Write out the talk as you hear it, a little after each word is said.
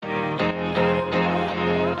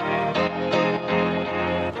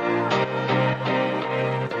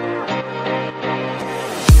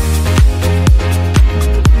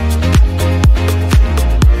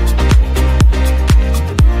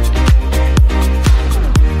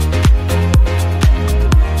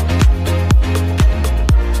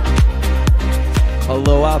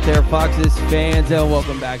there, Foxes fans, and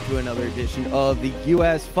welcome back to another edition of the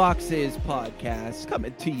U.S. Foxes podcast,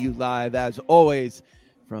 coming to you live, as always,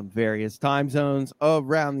 from various time zones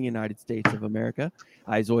around the United States of America.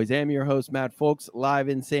 I, as always, am your host, Matt Folks, live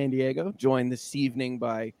in San Diego, joined this evening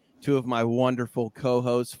by two of my wonderful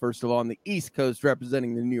co-hosts. First of all, on the East Coast,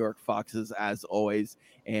 representing the New York Foxes, as always,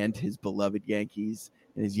 and his beloved Yankees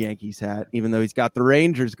in his Yankees hat, even though he's got the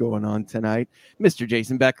Rangers going on tonight, Mr.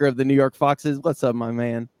 Jason Becker of the New York Foxes. What's up, my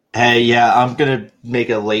man? Hey, yeah, I'm going to make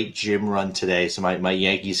a late gym run today, so my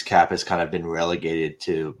Yankees cap has kind of been relegated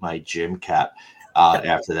to my gym cap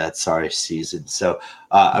after that sorry season. So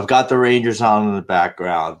I've got the Rangers on in the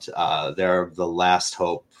background. They're the last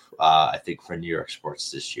hope, I think, for New York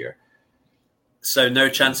sports this year. So no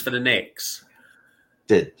chance for the Knicks?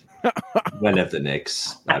 When of the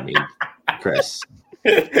Knicks? I mean, Chris.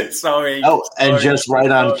 Sorry. Oh, and just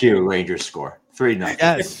right on cue, Rangers score 3-0.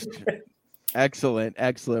 Yes. Excellent.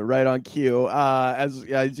 Right on cue. As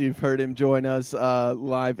you've heard him join us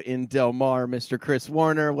live in Del Mar, Mr. Chris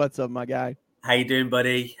Warner. What's up, my guy? How you doing,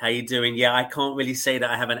 buddy? How you doing? Yeah, I can't really say that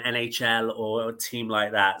I have an NHL or a team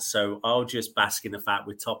like that, so I'll just bask in the fact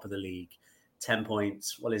we're top of the league. 10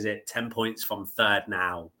 points. What is it? 10 points from third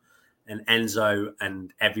now. And Enzo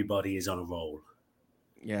and everybody is on a roll.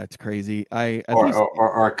 Yeah, it's crazy.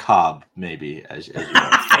 Or Cobb, maybe, as you know.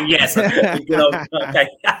 Yes. Okay.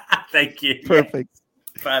 Thank you. Perfect.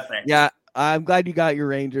 Yeah, I'm glad you got your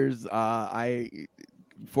Rangers. I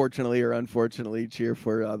fortunately or unfortunately cheer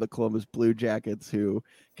for the Columbus Blue Jackets, who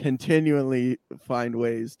continually find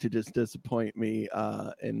ways to just disappoint me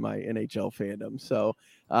in my NHL fandom. So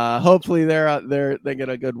hopefully they get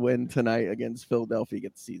a good win tonight against Philadelphia,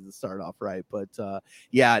 get the season started off right. But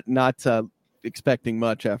not expecting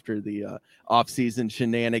much after the off-season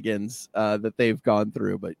shenanigans that they've gone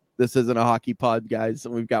through. But this isn't a hockey pod, guys,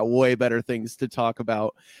 and we've got way better things to talk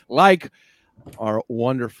about, like our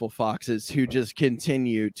wonderful Foxes, who just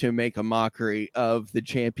continue to make a mockery of the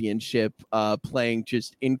championship, playing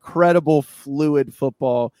just incredible fluid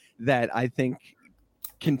football that I think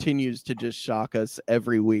continues to just shock us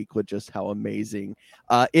every week with just how amazing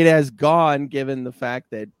it has gone, given the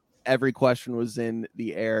fact that every question was in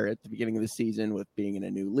the air at the beginning of the season, with being in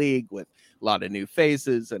a new league, with a lot of new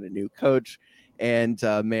faces and a new coach. And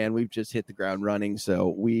man, we've just hit the ground running.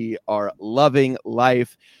 So we are loving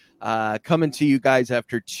life. Coming to you guys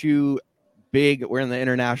after we're in the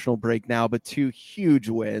international break now, but two huge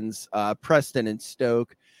wins, Preston and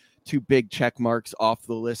Stoke, two big check marks off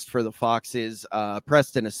the list for the Foxes.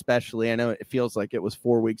 Preston especially, I know it feels like it was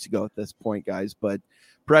 4 weeks ago at this point, guys, but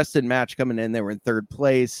Preston match coming in, they were in third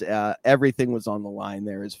place. Everything was on the line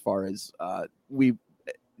there as far as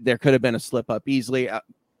there could have been a slip up easily.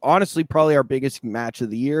 Honestly, probably our biggest match of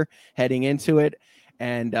the year heading into it.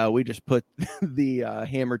 And we just put the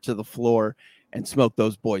hammer to the floor and smoked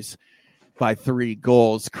those boys by 3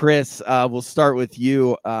 goals. Chris, we'll start with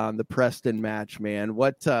you on the Preston match, man.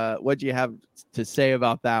 What do you have to say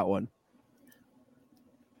about that one?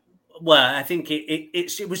 Well, I think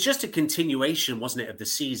it was just a continuation, wasn't it, of the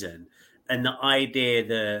season, and the idea,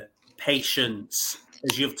 the patience,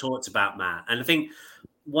 as you've talked about, Matt. And I think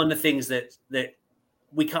one of the things that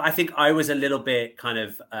I think I was a little bit kind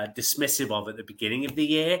of dismissive of at the beginning of the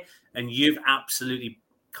year, and you've absolutely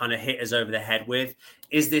kind of hit us over the head with,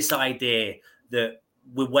 is this idea that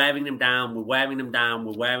we're wearing them down,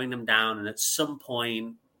 and at some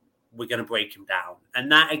point we're going to break him down. And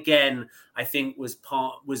that, again, I think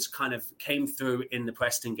came through in the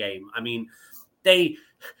Preston game. I mean,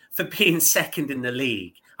 for being second in the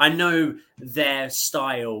league, I know their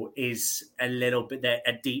style is a little bit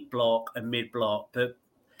a deep block, a mid block, but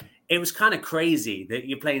it was kind of crazy that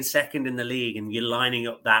you're playing second in the league and you're lining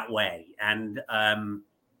up that way. And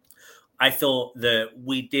I thought that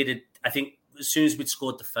we did it. I think as soon as we'd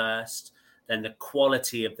scored the first, then the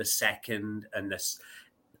quality of the second and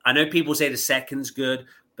I know people say the second's good,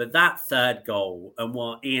 but that third goal and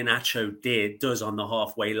what Iheanacho does on the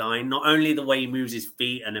halfway line, not only the way he moves his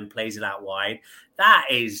feet and then plays it out wide, that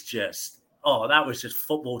was just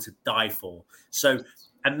football to die for. So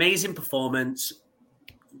amazing performance,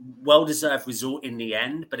 well-deserved result in the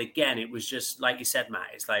end. But again, it was just like you said, Matt,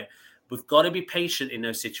 it's like we've got to be patient in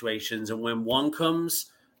those situations. And when one comes,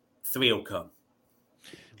 3 will come.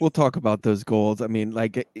 We'll talk about those goals. I mean,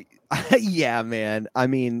 yeah, man. I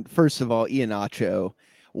mean, first of all, Iheanacho,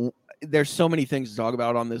 there's so many things to talk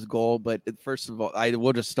about on this goal, but first of all,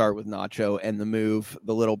 we'll just start with Nacho and the move,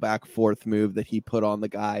 the little back forth move that he put on the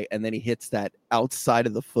guy, and then he hits that outside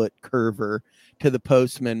of the foot curver to the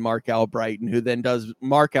postman, Mark Albrighton, who then does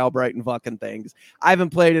Mark Albrighton fucking things. I haven't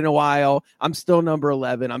played in a while. I'm still number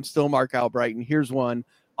 11. I'm still Mark Albrighton. Here's one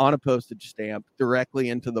on a postage stamp directly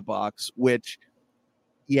into the box, which,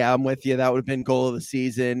 yeah, I'm with you. That would have been goal of the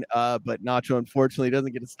season. But Nacho, unfortunately,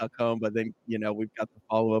 doesn't get it stuck home. But then, we've got the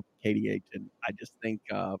follow-up with KDH. And I just think,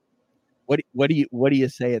 what do you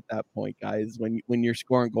say at that point, guys, when you're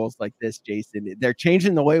scoring goals like this, Jason? They're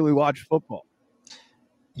changing the way we watch football.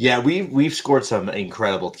 Yeah, we've scored some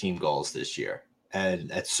incredible team goals this year, and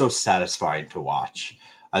it's so satisfying to watch.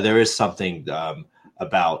 There is something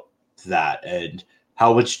about that, and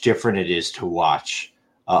how much different it is to watch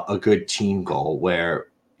a good team goal where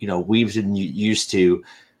we've been used to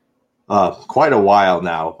quite a while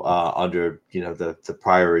now under the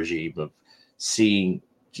prior regime of seeing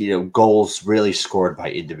goals really scored by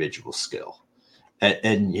individual skill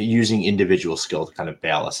and using individual skill to kind of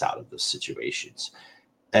bail us out of those situations.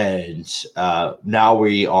 And now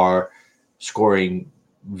we are scoring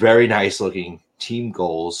very nice looking team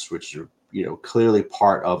goals, which are clearly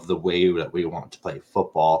part of the way that we want to play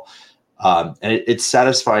football. And it's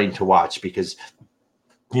satisfying to watch because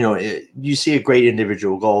you see a great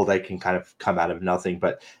individual goal that can kind of come out of nothing,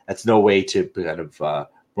 but that's no way to kind of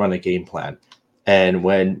run a game plan. And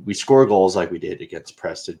when we score goals like we did against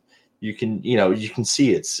Preston, you can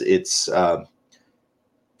see it's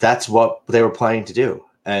that's what they were planning to do,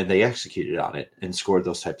 and they executed on it and scored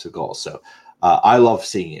those types of goals. So I love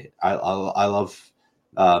seeing it. I love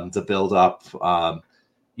the build up.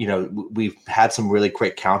 We've had some really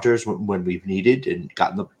quick counters when we've needed and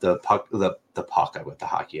gotten the puck. The puck. I went the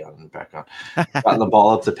hockey on in the background. Gotten the ball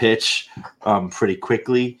up the pitch pretty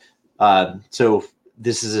quickly. So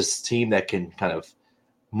this is a team that can kind of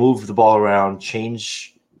move the ball around,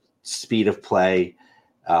 change speed of play,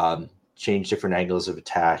 change different angles of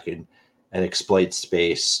attack, and exploit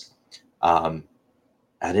space. And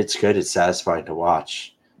it's good. It's satisfying to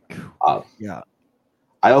watch. Yeah.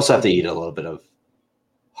 I also have to eat a little bit of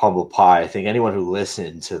humble pie. I think anyone who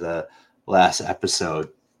listened to the last episode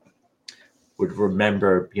would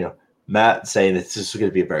remember, Matt saying that this is going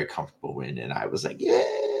to be a very comfortable win. And I was like, yeah,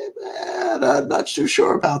 man, I'm not too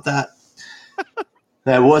sure about that.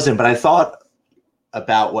 And I wasn't, but I thought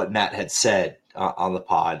about what Matt had said on the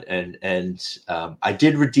pod. And I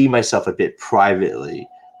did redeem myself a bit privately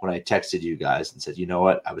when I texted you guys and said, you know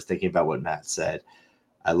what? I was thinking about what Matt said.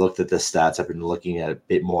 I looked at the stats. I've been looking at a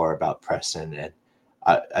bit more about Preston, and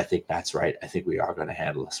I think Matt's right. I think we are going to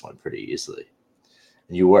handle this one pretty easily.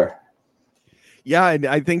 And you were. Yeah, and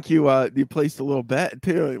I think you placed a little bet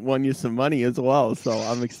too. It won you some money as well. So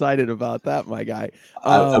I'm excited about that, my guy.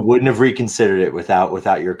 I wouldn't have reconsidered it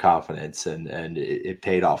without your confidence, and it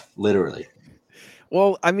paid off literally.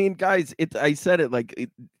 Well, I mean, guys, I said it like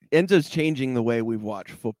Enzo's changing the way we watch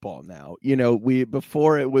football now.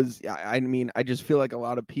 Before it was, I mean, I just feel like a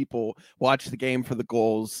lot of people watch the game for the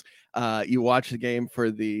goals. You watch the game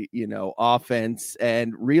for the, offense,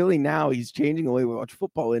 and really now he's changing the way we watch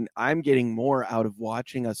football. And I'm getting more out of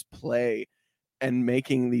watching us play and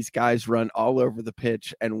making these guys run all over the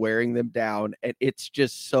pitch and wearing them down. And it's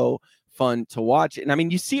just so fun to watch. And I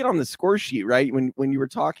mean, you see it on the score sheet, right? When you were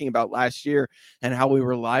talking about last year and how we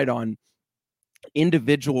relied on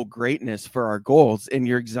individual greatness for our goals. And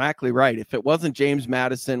you're exactly right. If it wasn't James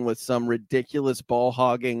Madison with some ridiculous ball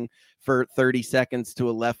hogging for 30 seconds to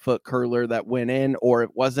a left foot curler that went in, or it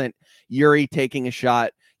wasn't Yuri taking a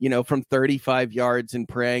shot, from 35 yards and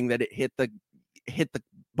praying that it hit the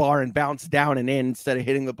bar and bounce down and in instead of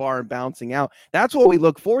hitting the bar and bouncing out. That's what we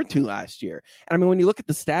look forward to last year. And I mean, when you look at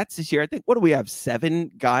the stats this year, I think, what do we have? 7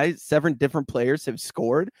 different players have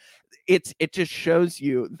scored. It just shows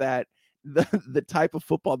you that the type of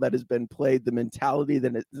football that has been played, the mentality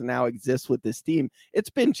that now exists with this team,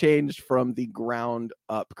 it's been changed from the ground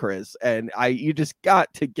up, Chris. And you just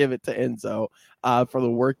got to give it to Enzo for the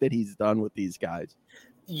work that he's done with these guys.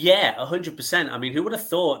 Yeah, 100%. I mean, who would have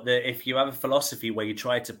thought that if you have a philosophy where you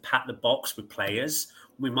try to pat the box with players,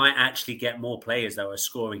 we might actually get more players that are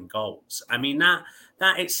scoring goals? I mean, that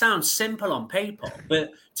it sounds simple on paper,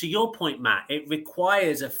 but to your point, Matt, it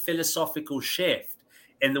requires a philosophical shift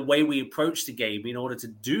in the way we approach the game in order to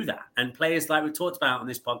do that. And players like we talked about on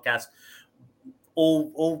this podcast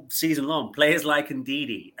all season long, players like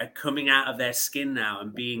Ndidi are coming out of their skin now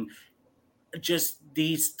and being just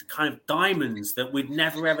these kind of diamonds that we'd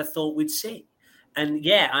never ever thought we'd see. And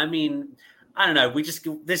yeah, I mean, I don't know. We just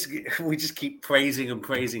keep praising and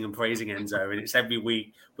praising and praising Enzo, and it's every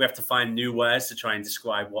week we have to find new words to try and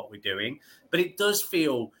describe what we're doing. But it does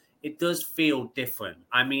feel different.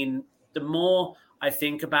 I mean, the more I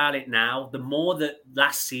think about it now, the more that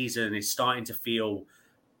last season is starting to feel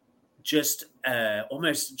just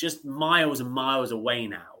almost just miles and miles away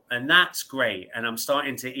now, and that's great. And I'm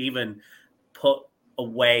starting to even put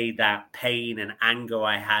away that pain and anger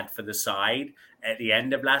I had for the side at the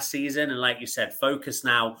end of last season. And like you said, focus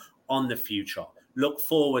now on the future. Look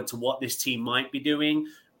forward to what this team might be doing.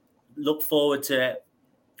 Look forward to,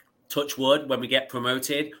 touch wood, when we get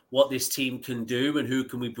promoted, what this team can do and who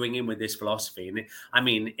can we bring in with this philosophy. And I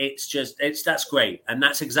mean, that's great. And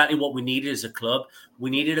that's exactly what we needed as a club. We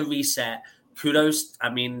needed a reset. Kudos. I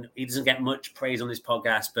mean, he doesn't get much praise on this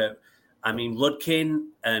podcast, but I mean, Rudkin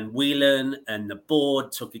and Whelan and the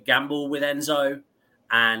board took a gamble with Enzo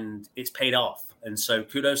and it's paid off. And so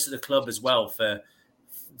kudos to the club as well for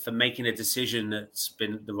making a decision that's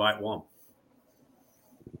been the right one.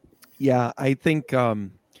 Yeah, I think,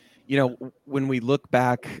 when we look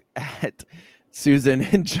back at Susan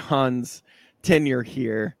and John's tenure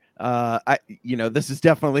here, this is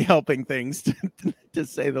definitely helping things to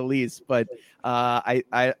say the least. But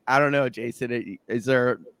I don't know, Jason,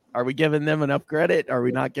 are we giving them enough credit? Are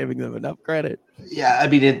we not giving them enough credit? Yeah, I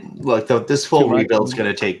mean, this full rebuild is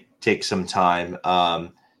going to take some time.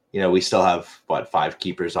 We still have 5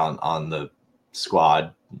 keepers on the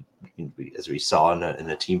squad, as we saw in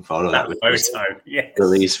the team photo that was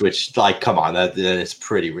released. Which, come on, that is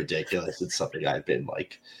pretty ridiculous. It's something I've been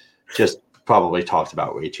just probably talked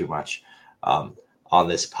about way too much on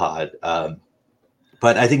this pod.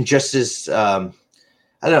 But I think just as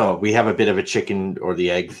I don't know, we have a bit of a chicken or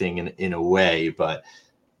the egg thing in a way, but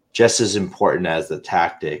just as important as the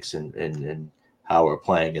tactics and how we're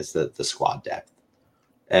playing is the squad depth.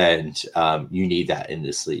 And you need that in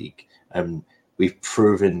this league. And we've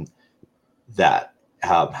proven that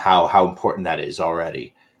how important that is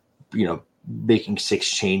already. Making 6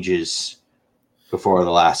 changes before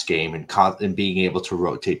the last game and being able to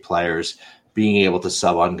rotate players, being able to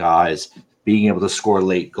sub on guys, being able to score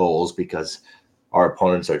late goals because our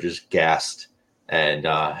opponents are just gassed and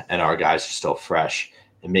our guys are still fresh.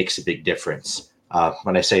 It makes a big difference.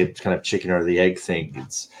 When I say kind of chicken or the egg thing,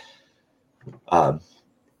 it's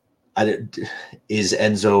is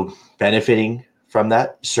Enzo benefiting from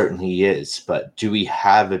that? Certainly he is. But do we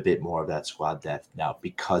have a bit more of that squad depth now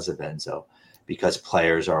because of Enzo? Because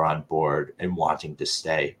players are on board and wanting to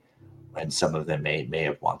stay when some of them may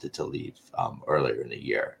have wanted to leave earlier in the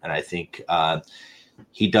year. And I think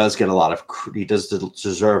he does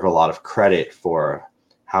deserve a lot of credit for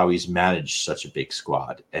how he's managed such a big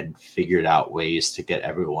squad and figured out ways to get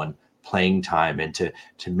everyone playing time and to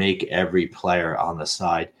make every player on the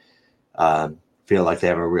side feel like they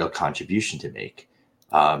have a real contribution to make.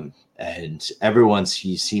 And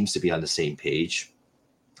he seems to be on the same page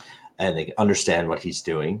and they understand what he's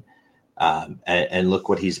doing. And look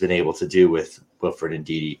what he's been able to do with Wilfred and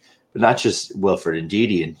Didi, but not just Wilfred and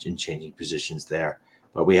Didi in changing positions there,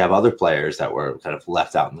 but we have other players that were kind of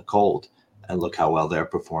left out in the cold, and look how well they're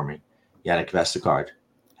performing. Yannick Vestergaard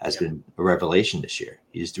has been a revelation this year.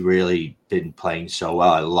 He's really been playing so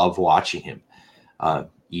well. I love watching him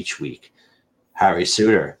each week. Harry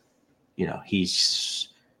Suter, we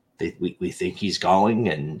think he's going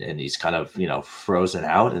and he's kind of, frozen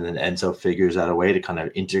out, and then Enzo figures out a way to kind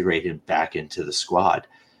of integrate him back into the squad.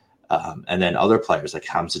 And then other players like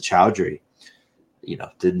Hamza Chowdhury,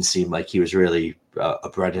 didn't seem like he was really a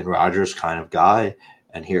Brendan Rodgers kind of guy.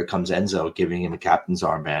 And here comes Enzo giving him a captain's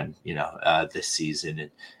armband, this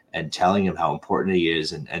season and telling him how important he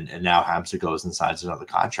is. And now Hamza goes and signs another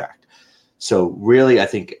contract. So really, I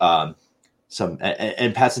think and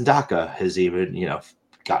Patson Daka has even,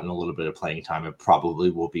 gotten a little bit of playing time and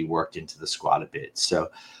probably will be worked into the squad a bit. So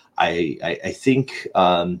I think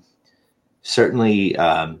certainly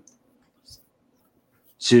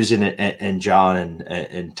Susan and John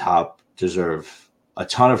and Top deserve a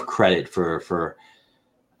ton of credit for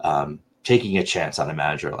taking a chance on a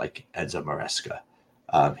manager like Enzo Maresca.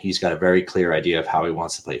 He's got a very clear idea of how he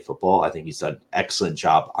wants to play football. I think he's done an excellent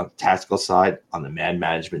job on the tactical side, on the man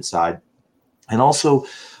management side, and also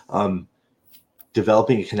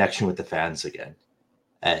developing a connection with the fans again.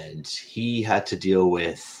 And he had to deal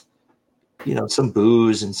with, some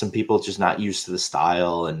boos and some people just not used to the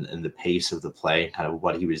style and the pace of the play and kind of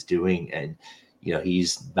what he was doing. And,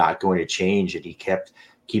 he's not going to change. And he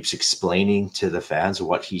keeps explaining to the fans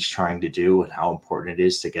what he's trying to do and how important it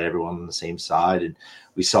is to get everyone on the same side. And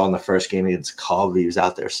we saw in the first game against Cobb, he was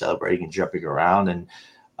out there celebrating and jumping around. And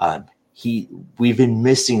we've been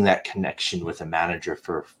missing that connection with a manager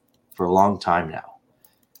for a long time now.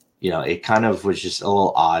 It kind of was just a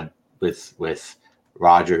little odd with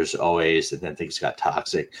Rodgers always, and then things got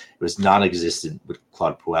toxic. It was non-existent with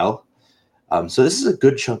Claude Puel. So this is a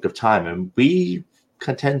good chunk of time, and we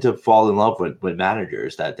tend to fall in love with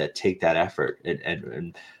managers that take that effort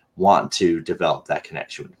and want to develop that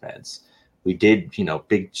connection with fans. We did,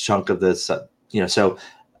 big chunk of the So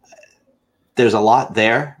there's a lot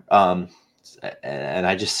there. And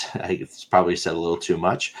I it's probably said a little too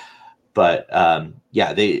much, but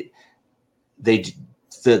the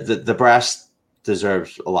brass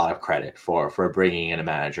deserves a lot of credit for bringing in a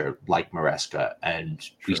manager like Maresca, and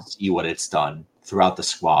we see what it's done throughout the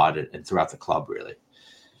squad and throughout the club, really.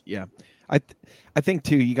 Yeah. I think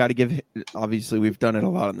too, you got to give, obviously we've done it a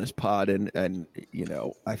lot on this pod and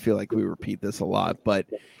I feel like we repeat this a lot, but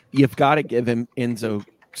you've got to give him, Enzo,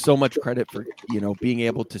 so much credit for, being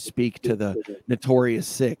able to speak to the notorious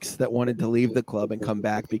six that wanted to leave the club and come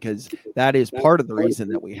back, because that is part of the reason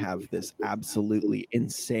that we have this absolutely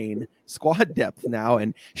insane squad depth now.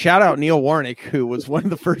 And shout out Neil Warnick, who was one of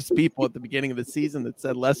the first people at the beginning of the season that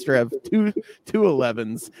said Leicester have two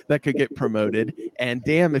 11s that could get promoted. And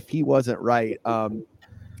damn, if he wasn't right.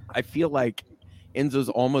 I feel like Enzo's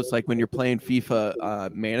almost like when you're playing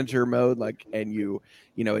FIFA manager mode, like, and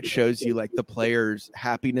it shows you like the players'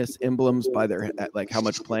 happiness emblems by their like how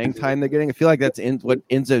much playing time they're getting. I feel like that's what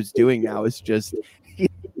Enzo's doing now. Is just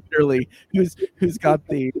literally who's got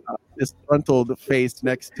the disgruntled face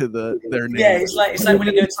next to their name. Yeah, it's like when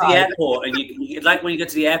you go to the airport and you like when you go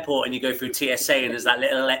to the airport and you go through TSA and there's that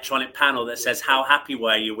little electronic panel that says how happy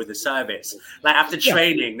were you with the service. Like after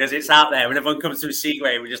training, it's out there when everyone comes through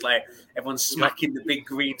Seagrave, we're just like everyone's smacking the big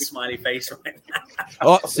green smiley face right now.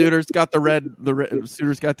 Oh, Suter's got the red.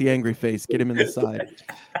 Suter's got the angry face. Get him in the side.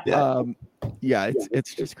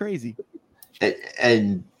 It's just crazy.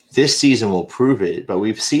 And this season will prove it, but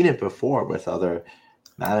we've seen it before with other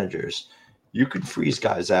managers. You can freeze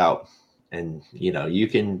guys out and you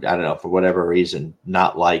can, I don't know, for whatever reason,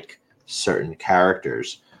 not like certain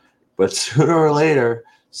characters, but sooner or later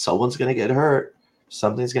someone's going to get hurt,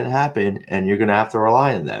 something's going to happen, and you're going to have to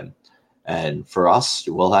rely on them. And for us,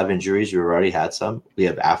 we'll have injuries. We've already had some. We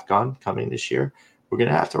have AFCON coming this year. We're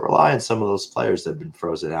going to have to rely on some of those players that have been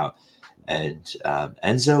frozen out. And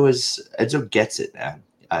Enzo gets it, man.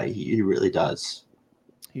 He really does.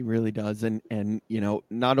 He really does. And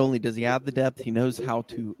not only does he have the depth, he knows how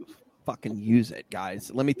to fucking use it,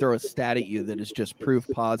 guys. Let me throw a stat at you that is just proof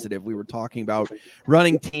positive. We were talking about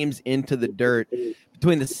running teams into the dirt.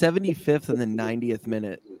 Between the 75th and the 90th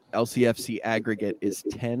minute, LCFC aggregate is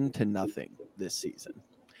 10-0 this season.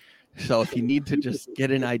 So if you need to just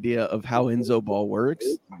get an idea of how Enzo ball works,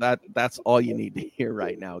 that's all you need to hear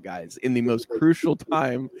right now, guys. In the most crucial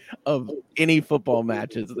time of any football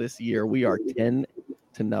matches this year, we are 10-0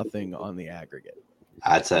 on the aggregate.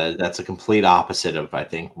 That's a complete opposite of, I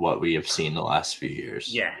think, what we have seen the last few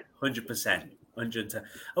years. Yeah, 100%. 110.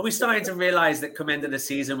 Are we starting to realize that come end of the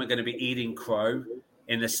season, we're going to be eating crow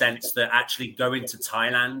in the sense that actually going to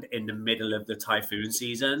Thailand in the middle of the typhoon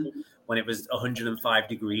season when it was 105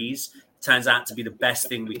 degrees turns out to be the best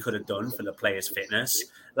thing we could have done for the players' fitness?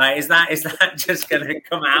 Like, is that just going to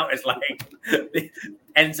come out as like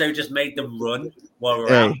Enzo just made them run while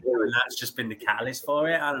we're out there, and that's just been the catalyst for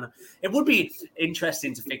it? I don't know. It would be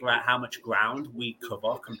interesting to figure out how much ground we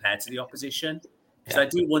cover compared to the opposition, because I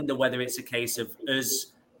do wonder whether it's a case of us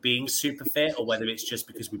being super fit or whether it's just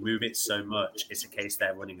because we move it so much, it's a case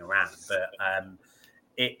they're running around. But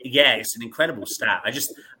it's an incredible stat.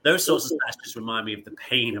 Those sorts of stats just remind me of the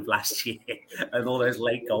pain of last year and all those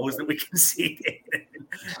late goals that we conceded.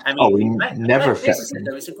 I mean,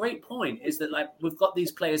 it's a great point. Is that like we've got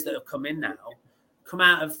these players that have come in now, come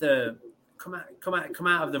out of the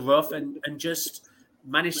rough and just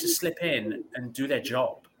managed to slip in and do their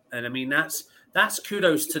job. And I mean that's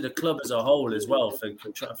kudos to the club as a whole as well for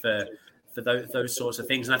those sorts of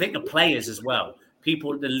things. And I think the players as well.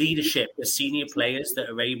 People, the leadership, the senior players that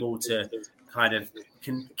are able to kind of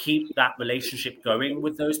can keep that relationship going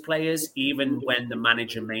with those players, even when the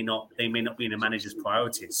manager may not be in the manager's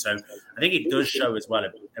priorities. So I think it does show as well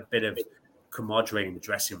a bit of camaraderie in the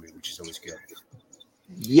dressing room, which is always good.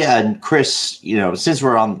 Yeah, and Chris, since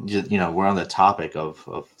we're on the topic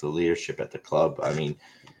of the leadership at the club, I mean,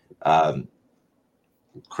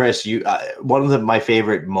 Chris, one of my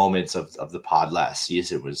favorite moments of the pod last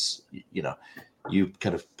season was, you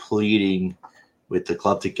kind of pleading with the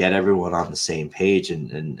club to get everyone on the same page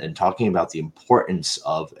and talking about the importance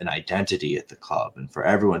of an identity at the club and for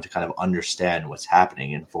everyone to kind of understand what's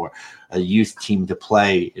happening and for a youth team to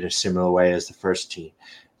play in a similar way as the first team,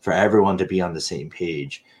 for everyone to be on the same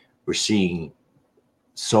page. We're seeing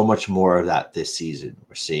so much more of that this season.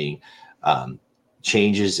 We're seeing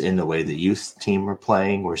changes in the way the youth team are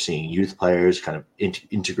playing. We're seeing youth players kind of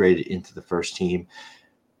integrated into the first team.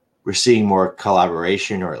 We're seeing more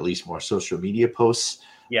collaboration, or at least more social media posts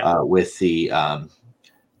with the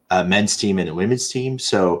men's team and the women's team.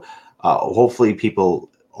 So hopefully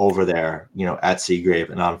people over there, at Seagrave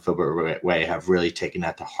and on Filbert Way have really taken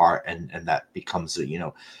that to heart, and that becomes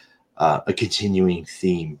a continuing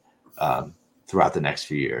theme throughout the next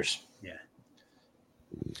few years.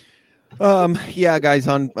 Yeah, guys,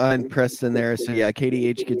 on Preston there. So yeah,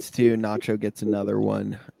 KDH gets 2, Nacho gets another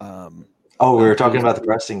one. We were talking about the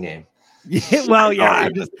Preston game. Yeah, well, yeah,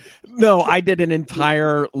 I did an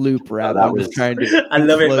entire loop wrap. I was trying to. I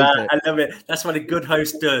love it, man. I love it. That's what a good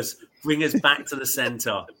host does. Bring us back to the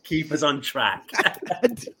center. Keep us on track.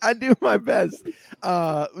 I do my best.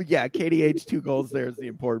 Yeah, KDH 2 goals there is the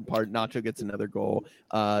important part. Nacho gets another goal.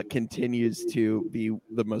 Continues to be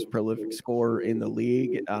the most prolific scorer in the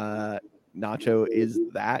league. Nacho is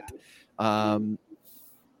that. Then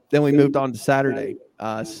we moved on to Saturday.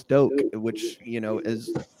 Stoke, which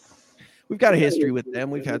is. We've got a history with them.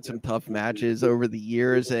 We've had some tough matches over the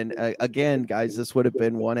years. And again, guys, this would have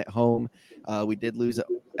been one at home. We did lose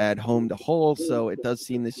at home to Hull. So it does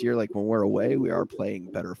seem this year like when we're away, we are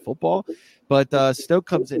playing better football. But Stoke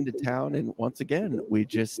comes into town. And once again, we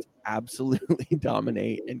just absolutely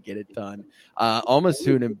dominate and get it done. Almost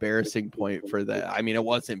to an embarrassing point for that. I mean, it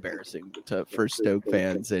was embarrassing for Stoke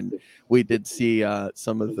fans. And we did see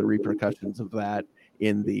some of the repercussions of that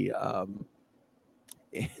in the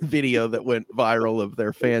video that went viral of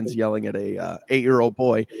their fans yelling at a 8-year-old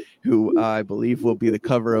boy who I believe will be the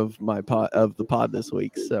cover of the pod this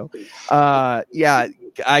week. So yeah,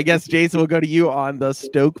 I guess Jason will go to you on the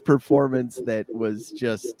Stoke performance. That was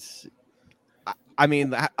just, I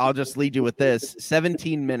mean, I'll just lead you with this.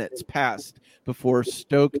 17 minutes passed before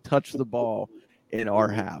Stoke touched the ball in our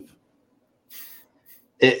half.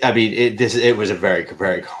 It was a very,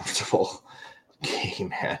 very comfortable game,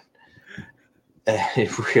 man.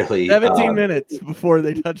 It really 17 minutes before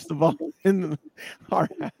they touched the ball in our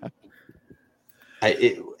half.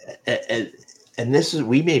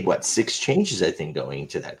 We made 6 changes, I think, going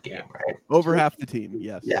into that game, right? Over half the team,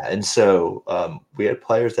 yes. Yeah, and so we had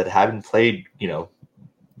players that haven't played,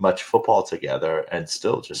 much football together, and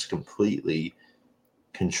still just completely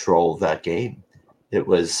control that game. It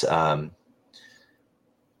was,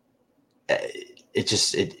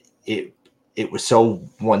 it was so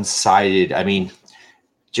one-sided. I mean,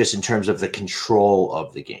 just in terms of the control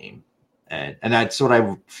of the game. And that's what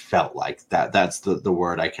I felt like. That's the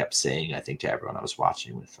word I kept saying, I think, to everyone I was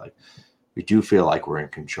watching with. Like, we do feel like we're in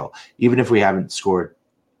control. Even if we haven't scored,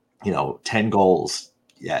 10 goals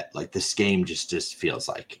yet, like this game just feels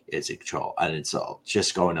like it's in control. And it's all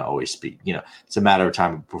just going to always be, it's a matter of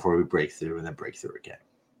time before we break through and then break through again.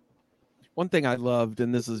 One thing I loved,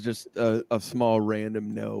 and this is just a small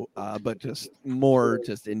random note, but just more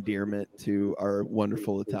endearment to our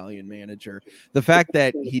wonderful Italian manager. The fact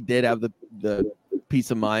that he did have the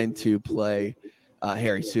peace of mind to play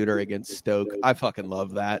Harry Suter against Stoke. I fucking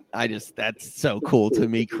love that. That's so cool to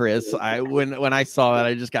me, Chris. When I saw that,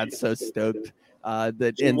 I just got so stoked.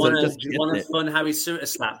 Do you want a fun Harry Suter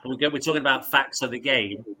slap? We're talking about facts of the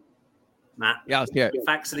game. Matt, yeah,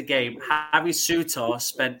 facts of the game. Harry Suter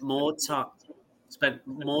spent more time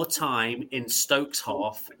in Stoke's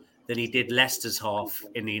half than he did Leicester's half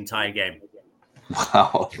in the entire game.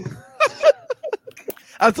 Wow.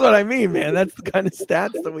 That's what I mean, man. That's the kind of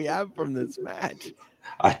stats that we have from this match.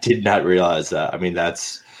 I did not realize that. I mean,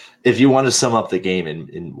 that's, if you want to sum up the game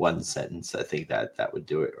in one sentence, I think that would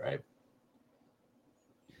do it, right?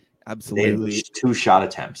 Absolutely. 2 shot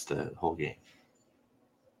attempts the whole game.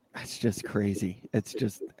 That's just crazy. It's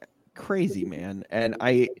just crazy, man. And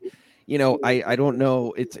I don't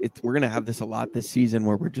know. We're gonna have this a lot this season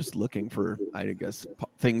where we're just looking for, I guess,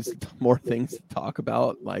 more things to talk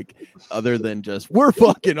about, like other than just we're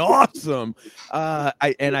fucking awesome.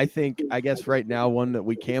 I think, I guess right now, one that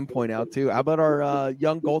we can point out to. How about our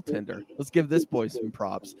young goaltender? Let's give this boy some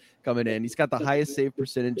props coming in. He's got the highest save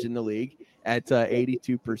percentage in the league at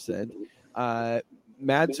 82%.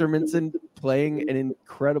 Mads Hermansen playing an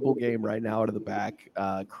incredible game right now out of the back.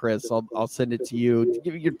 Chris, I'll send it to you to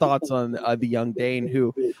give your thoughts on the young Dane,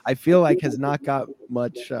 who I feel like has not got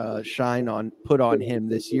much shine put on him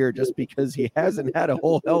this year, just because he hasn't had a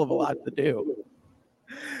whole hell of a lot to do.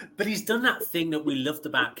 But he's done that thing that we loved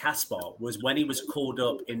about Caspar, was when he was called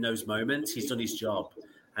up in those moments, he's done his job.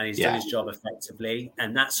 And he's done his job effectively.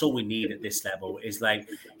 And that's all we need at this level, is like,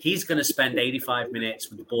 he's going to spend 85 minutes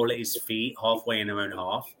with the ball at his feet, halfway in their own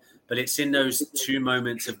half. But it's in those 2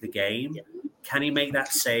 moments of the game. Can he make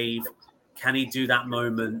that save? Can he do that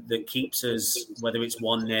moment that keeps us, whether it's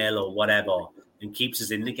 1-0 or whatever, and keeps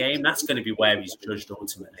us in the game? That's going to be where he's judged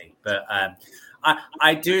ultimately. But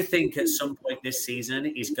I do think at some point this season,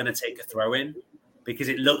 he's going to take a throw in. because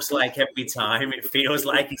it looks like every time it feels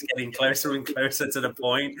like he's getting closer and closer to the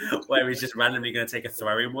point where he's just randomly going to take a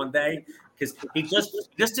throw in one day. Because he just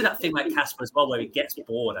do that thing like Casper as well, where he gets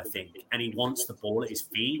bored, I think, and he wants the ball at his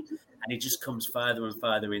feet, and he just comes further and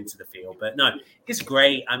further into the field. But no, it's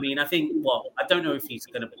great. I mean, I think, I don't know if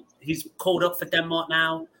he's called up for Denmark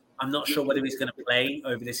now. I'm not sure whether he's going to play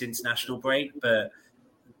over this international break, but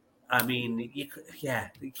I mean, you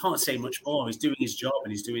can't say much more. He's doing his job,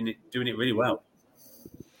 and he's doing it really well.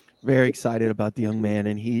 Very excited about the young man,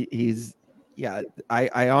 and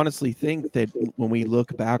I honestly think that when we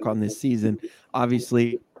look back on this season,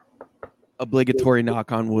 obviously obligatory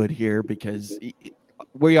knock on wood here, because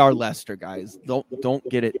we are Leicester, guys. Don't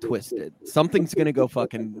get it twisted. Something's going to go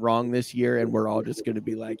fucking wrong this year, and we're all just going to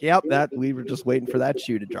be like, yep, that we were just waiting for that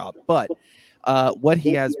shoe to drop. But what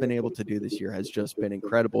he has been able to do this year has just been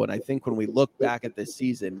incredible. And I think when we look back at this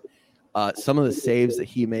season, some of the saves that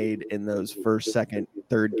he made in those first, second,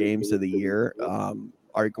 third games of the year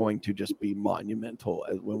are going to just be monumental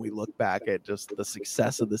when we look back at just the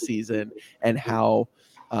success of the season and how,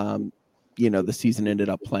 the season ended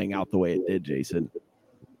up playing out the way it did, Jason.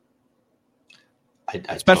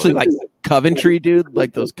 Especially like Coventry, dude.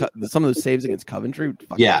 Like some of those saves against Coventry,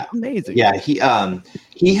 amazing. Yeah,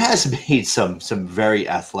 he has made some very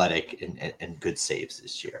athletic and good saves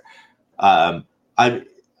this year. I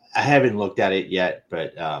haven't looked at it yet,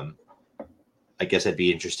 but I guess I'd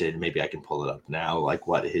be interested. Maybe I can pull it up now. Like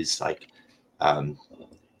what his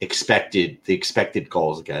expected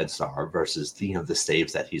goals against are versus the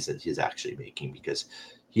saves that he's actually making, because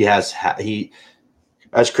he as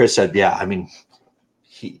Chris said, I mean.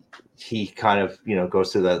 He kind of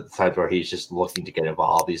goes through the side where he's just looking to get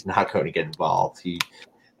involved. He's not going to get involved.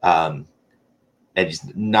 And he's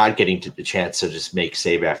not getting to the chance to just make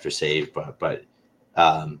save after save. But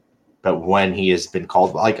when he has been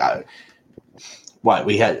called,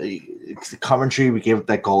 we had Coventry, we gave up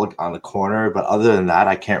that goal on the corner. But other than that,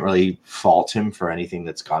 I can't really fault him for anything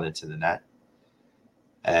that's gone into the net,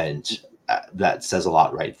 and that says a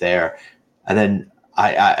lot right there. And then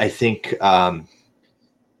I think.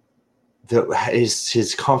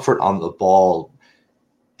 His comfort on the ball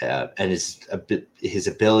and his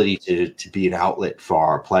ability to be an outlet for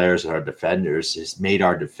our players and our defenders has made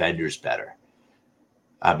our defenders better.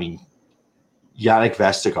 I mean, Yannick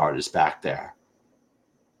Vestergaard is back there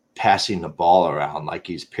passing the ball around like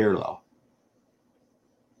he's Pirlo,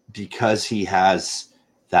 because he has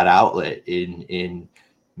that outlet in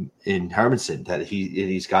Hermansen, that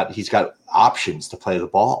he's got options to play the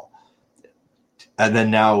ball. And then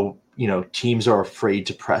now, teams are afraid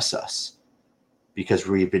to press us because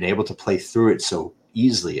we've been able to play through it so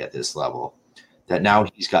easily at this level that now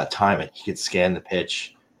he's got time and he can scan the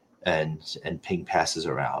pitch and ping passes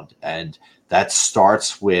around. And that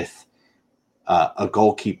starts with a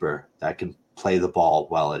goalkeeper that can play the ball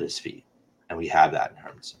well at his feet. And we have that in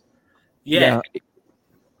Hermansen. Yeah.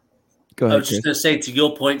 Go ahead. I was just going to say, to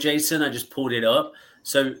your point, Jason, I just pulled it up.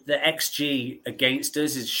 So the XG against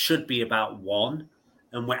us should be about 1.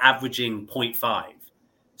 And we're averaging 0.5.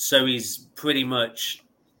 So he's pretty much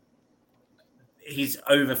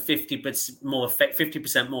over 50% more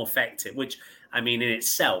effective, which, I mean, in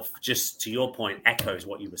itself, just to your point, echoes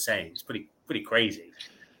what you were saying. It's pretty crazy.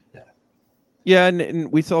 Yeah,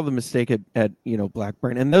 and we saw the mistake at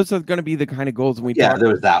Blackburn, and those are going to be the kind of goals there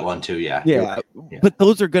was that one too. Yeah. But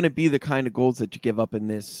those are going to be the kind of goals that you give up in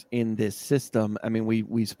this system. I mean,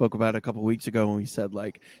 we spoke about it a couple of weeks ago when we said,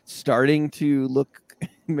 like, starting to look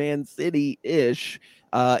Man City-ish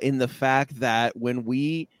in the fact that when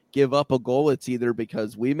we give up a goal, it's either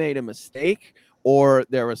because we made a mistake or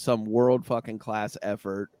there was some world fucking class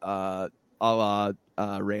effort, a la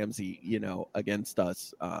Ramsey, against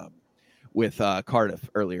us. With Cardiff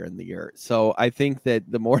earlier in the year. So I think that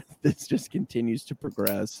the more this just continues to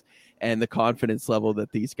progress and the confidence level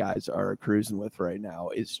that these guys are cruising with right now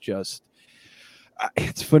is just,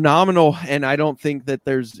 it's phenomenal. And I don't think that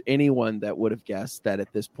there's anyone that would have guessed that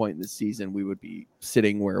at this point in the season, we would be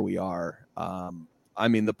sitting where we are. I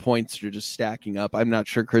mean, the points are just stacking up. I'm not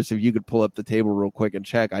sure, Chris, if you could pull up the table real quick and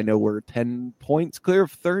check. I know we're 10 points clear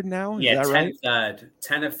of third now. Is that 10 right? third.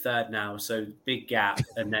 10 of third now, so big gap.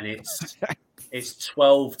 And then it's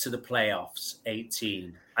 12 to the playoffs,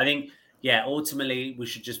 18. I think, ultimately we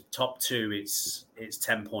should just top 2. It's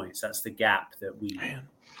 10 points. That's the gap that we...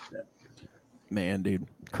 Man, dude.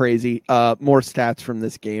 Crazy. More stats from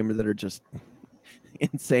this game that are just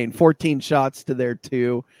insane. 14 shots to their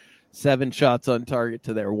 2. 7 shots on target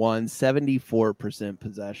to their 74%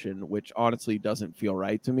 possession, which honestly doesn't feel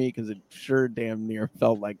right to me because it sure damn near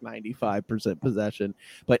felt like 95% possession.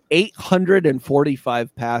 But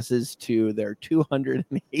 845 passes to their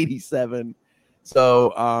 287.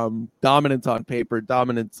 So dominance on paper,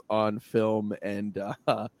 dominance on film, and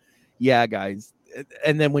yeah, guys.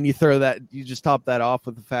 And then when you throw that, you just top that off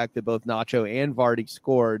with the fact that both Nacho and Vardy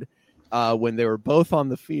scored when they were both on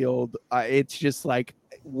the field. It's just like,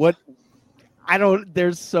 what?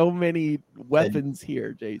 There's so many weapons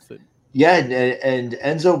here, Jason. Yeah, and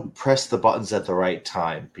Enzo pressed the buttons at the right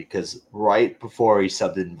time, because right before he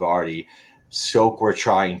subbed in Vardy, Stoke were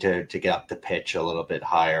trying to get up the pitch a little bit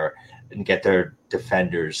higher and get their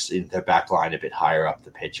defenders in their back line a bit higher up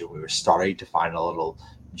the pitch. And we were starting to find a little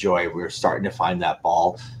joy. We were starting to find that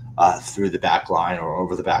ball through the back line or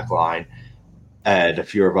over the back line. And a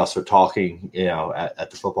few of us were talking,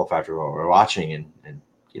 at the football factory when we were watching, and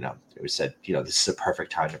we said, this is a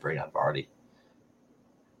perfect time to bring on Vardy.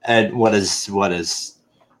 And what does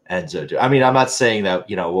Enzo do? I mean, I'm not saying that,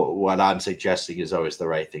 what I'm suggesting is always the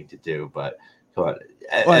right thing to do, but come on.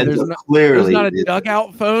 There's not a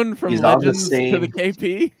dugout phone from Legends to the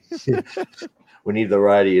KP. We need the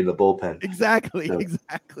righty in the bullpen. Exactly.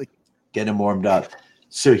 Get him warmed up.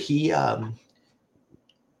 So he,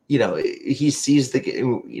 he sees the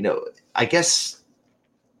game, I guess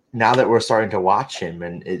now that we're starting to watch him,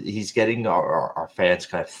 and he's getting our fans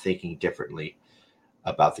kind of thinking differently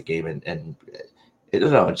about the game. And I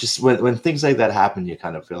don't know, just when things like that happen, you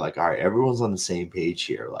kind of feel like, all right, everyone's on the same page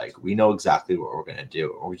here. Like, we know exactly what we're going to do,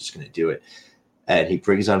 or we're just going to do it. And he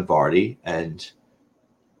brings on Vardy, and,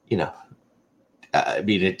 I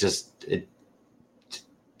mean,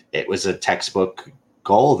 it was a textbook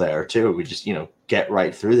goal there too. We just, get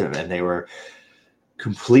right through them, and they were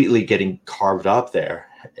completely getting carved up there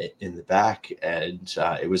in the back, and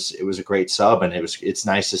it was a great sub, and it's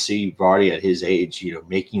nice to see Vardy at his age,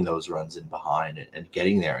 making those runs in behind and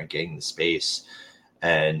getting there and getting the space,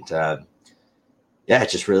 and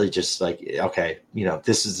just really just like, okay,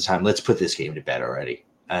 this is the time. Let's put this game to bed already.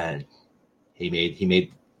 And he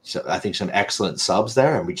made I think some excellent subs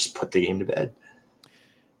there, and we just put the game to bed.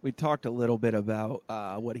 We talked a little bit about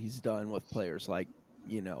what he's done with players like,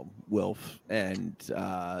 Wilf, and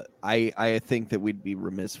I think that we'd be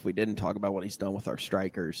remiss if we didn't talk about what he's done with our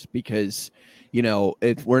strikers, because,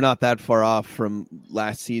 we're not that far off from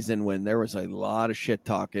last season when there was a lot of shit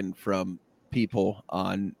talking from people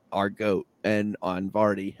on our GOAT and on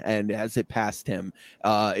Vardy, and has it passed him?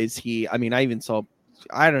 I don't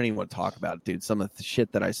even want to talk about it, dude. Some of the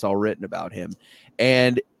shit that I saw written about him,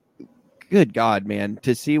 and good God, man,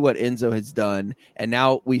 to see what Enzo has done. And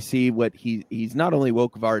now we see what he's not only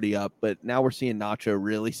woke Vardy up, but now we're seeing Nacho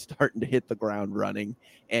really starting to hit the ground running.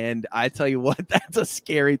 And I tell you what, that's a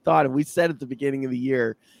scary thought. And we said at the beginning of the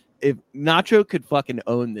year, if Nacho could fucking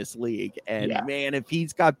own this league, and man, if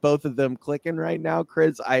he's got both of them clicking right now,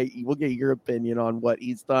 Chris, we'll get your opinion on what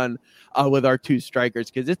he's done with our two strikers,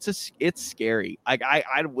 because it's scary. Like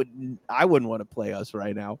I wouldn't want to play us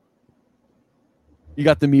right now. You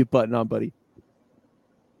got the mute button on, buddy.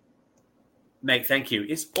 Mate, thank you.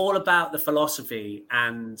 It's all about the philosophy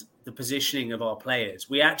and the positioning of our players.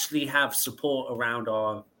 We actually have support around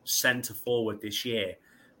our centre forward this year.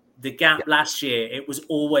 The gap last year, it was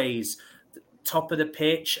always top of the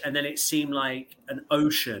pitch, and then it seemed like an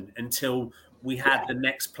ocean until we had the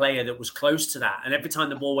next player that was close to that. And every time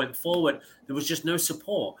the ball went forward, there was just no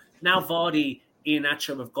support. Now Vardy, Ian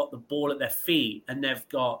Nacho have got the ball at their feet, and they've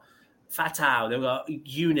got Fatau, they've got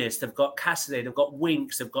Eunice, they've got Cassidy, they've got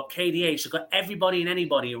Winks, they've got KDH, they've got everybody and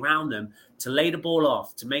anybody around them to lay the ball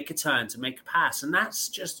off, to make a turn, to make a pass. And that's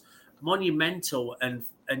just monumental and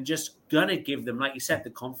just gonna give them, like you said, the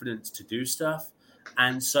confidence to do stuff.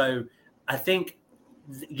 And so I think,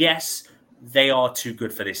 yes, they are too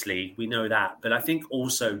good for this league. We know that. But I think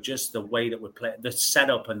also just the way that we're playing, the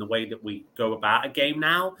setup and the way that we go about a game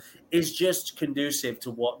now is just conducive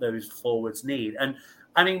to what those forwards need. And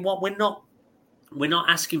I mean, we're not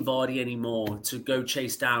asking Vardy anymore to go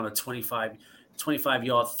chase down a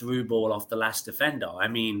 25-yard through ball off the last defender. I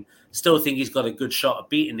mean, still think he's got a good shot at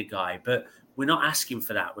beating the guy, but we're not asking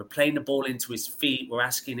for that. We're playing the ball into his feet. We're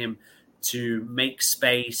asking him to make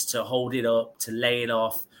space, to hold it up, to lay it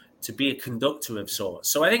off, to be a conductor of sorts.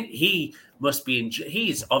 So I think he must be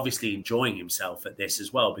he's obviously enjoying himself at this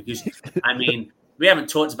as well, because, I mean, we haven't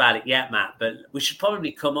talked about it yet, Matt, but we should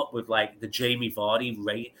probably come up with like the Jamie Vardy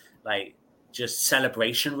rate, like just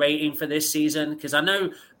celebration rating for this season. Because I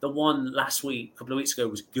know the one last week, a couple of weeks ago,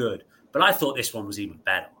 was good, but I thought this one was even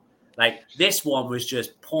better. Like this one was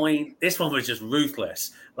just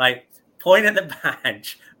ruthless. Like point at the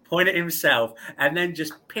badge, point at himself, and then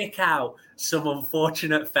just pick out some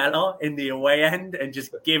unfortunate fella in the away end and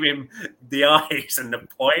just give him the eyes and the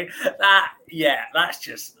point. That's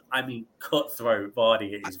just, I mean, cutthroat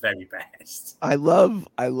Vardy at his very best. I love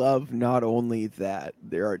not only that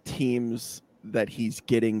there are teams that he's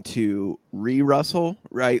getting to re-rustle,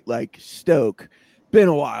 right? Like Stoke, been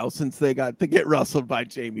a while since they got to get rustled by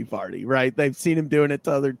Jamie Vardy, right? They've seen him doing it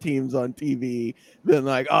to other teams on TV. Been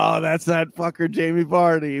like, oh, that's that fucker Jamie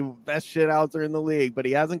Vardy, best shit outer in the league, but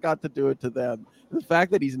he hasn't got to do it to them. The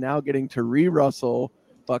fact that he's now getting to re-rustle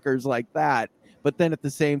fuckers like that, but then at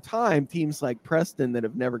the same time, teams like Preston that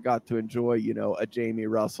have never got to enjoy, a Jamie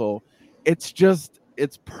Russell, it's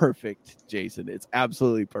perfect, Jason. It's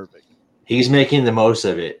absolutely perfect. He's making the most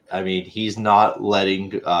of it. I mean, he's not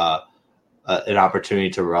letting an opportunity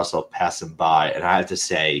to Russell pass him by. And I have to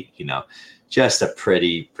say, just a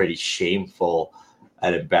pretty shameful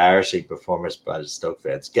and embarrassing performance by the Stoke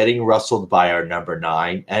fans. Getting rustled by our number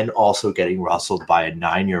 9 and also getting rustled by a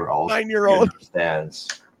 9-year-old. 9-year-old. Fans.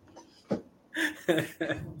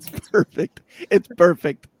 It's perfect. It's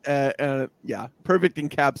perfect. Perfect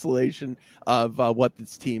encapsulation of what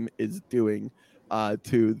this team is doing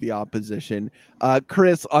to the opposition.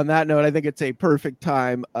 Chris, on that note, I think it's a perfect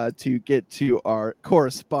time to get to our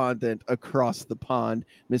correspondent across the pond,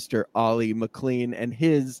 Mr. Ollie McLean, and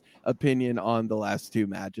his opinion on the last 2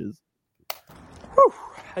 matches. Whew.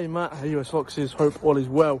 Hey Matt, hey US Foxes, hope all is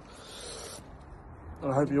well.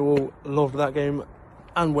 I hope you all loved that game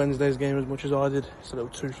and Wednesday's game as much as I did. It's a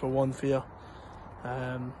little 2-for-1 for you.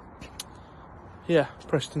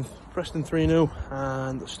 Preston 3-0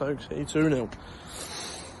 and Stoke City 2-0.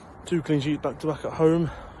 2 clean sheets back to back at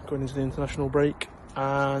home, going into the international break,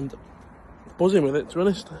 and buzzing with it, to be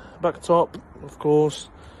honest. Back top, of course.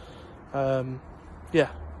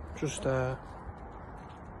 Just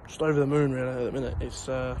over the moon really at the minute. It's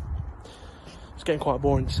getting quite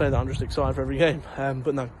boring to say that I'm just excited for every game,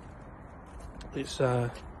 but no, it's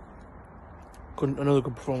another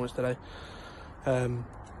good performance today.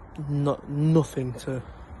 Nothing to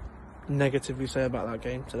negatively say about that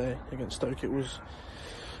game today against Stoke. It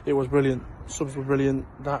was brilliant. Subs were brilliant.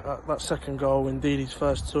 That second goal, indeed his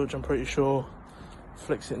first touch, I'm pretty sure,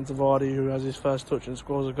 flicks it into Vardy, who has his first touch and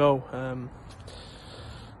scores a goal.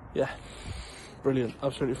 Brilliant,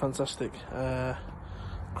 absolutely fantastic.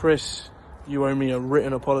 Chris, you owe me a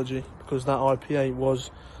written apology because that IPA was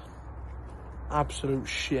absolute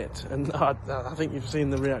shit, and I think you've seen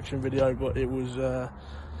the reaction video, but it was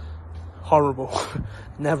horrible.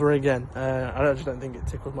 Never again. I just don't think it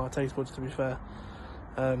tickled my taste buds, to be fair.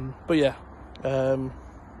 I've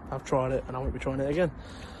tried it and I won't be trying it again.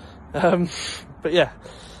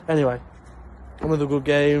 Anyway, another good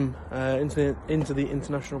game into the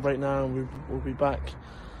international break now, and we'll be back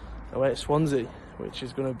away at Swansea, which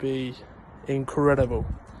is going to be incredible.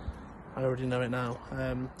 I already know it now.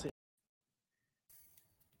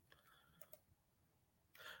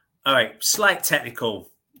 All right, slight technical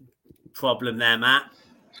problem there, Matt.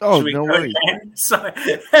 Oh, no worries. Sorry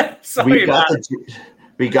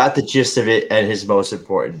we got the gist of it at his most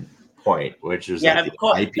important point, which was that the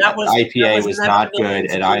IPA was not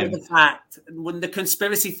good. And the fact when the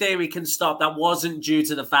conspiracy theory can stop, that wasn't due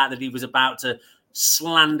to the fact that he was about to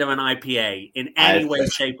slander an IPA in any way,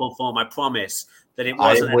 shape, or form. I promise that it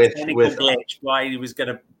wasn't a technical glitch why he was going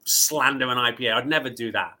to slander an IPA. I'd never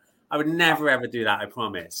do that. I would never ever do that. I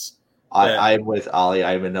promise. I'm with Ollie.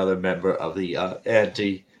 I'm another member of the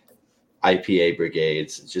anti-IPA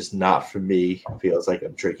brigades. It's just not for me. It feels like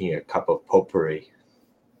I'm drinking a cup of potpourri.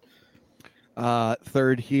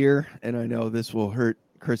 Third here, and I know this will hurt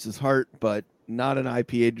Chris's heart, but not an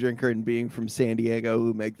IPA drinker, and being from San Diego,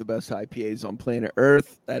 who make the best IPAs on planet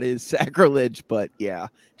Earth, that is sacrilege. But yeah,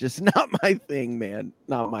 just not my thing, man.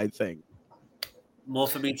 Not my thing. More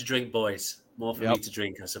for me to drink, boys. More for me to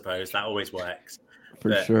drink, I suppose. That always works.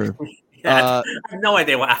 Sure. I have no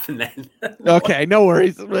idea what happened then. Okay, no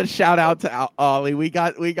worries. Shout out to Ollie. We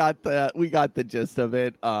got the gist of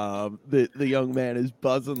it. The young man is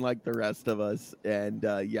buzzing like the rest of us, and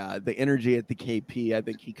the energy at the KP, I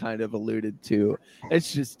think he kind of alluded to.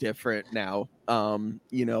 It's just different now.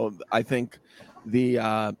 I think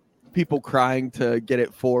the people crying to get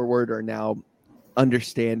it forward are now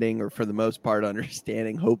understanding, or for the most part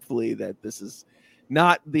understanding, hopefully, that this is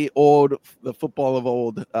not the football of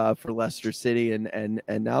old for Leicester City, and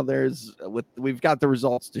now we've got the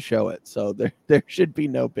results to show it, so there should be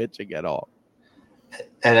no pitching at all.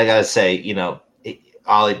 And I gotta say,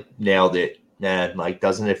 Ollie nailed it, man. Like,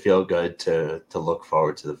 doesn't it feel good to look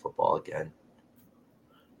forward to the football again?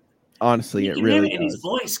 Honestly, You it can really hear it in his does.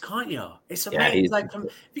 voice, can't you? It's Yeah, amazing.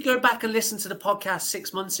 If you go back and listen to the podcast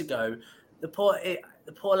 6 months ago, the poor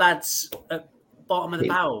lads at bottom of the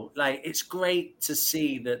barrel. Like, it's great to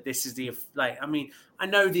see that this is the I mean, I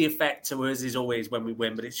know the effect to us is always when we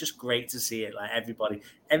win, but it's just great to see it. Like,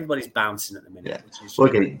 everybody's bouncing at the minute. Yeah. Which is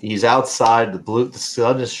Look, he's outside. The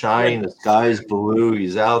sun is shining. The sky is blue.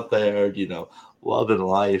 He's out there, loving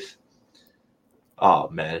life. Oh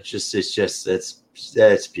man,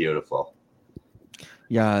 it's beautiful.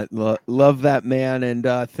 Yeah, love that man,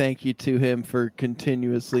 and thank you to him for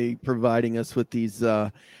continuously providing us with these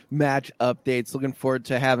match updates. Looking forward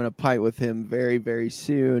to having a pint with him very, very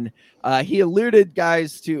soon. He alluded,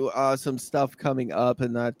 guys, to some stuff coming up,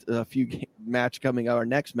 and that match coming up, our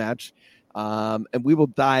next match, and we will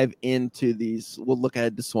dive into these. We'll look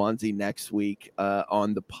ahead to Swansea next week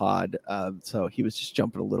on the pod. So he was just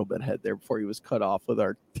jumping a little bit ahead there before he was cut off with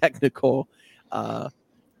our technical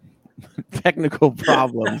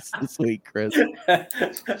problems this week, Chris.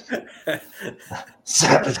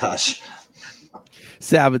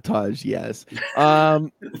 Sabotage, yes.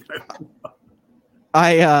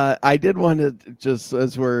 I did want to, just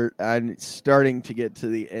as I'm starting to get to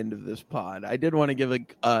the end of this pod, I did want to give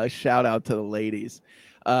a shout out to the ladies.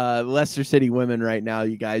 Leicester City women right now,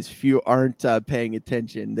 you guys, if you aren't paying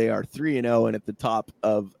attention, they are 3-0 and at the top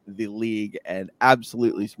of the league and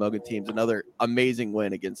absolutely smoking teams. Another amazing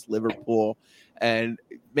win against Liverpool. And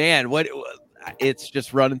man, it's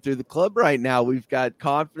just running through the club right now. We've got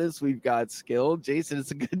confidence, we've got skill. Jason,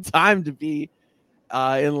 it's a good time to be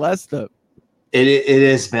in Leicester. It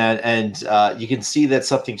is, man, and you can see that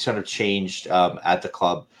something sort of changed at the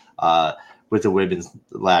club with the women's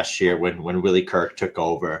last year when Willie Kirk took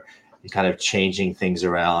over, and kind of changing things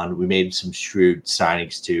around. We made some shrewd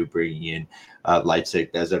signings too, bringing in Leipzig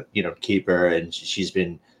as a keeper, and she's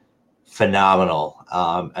been phenomenal.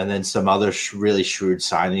 And then some other really shrewd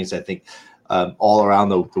signings. I think all around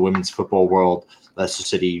the women's football world, Leicester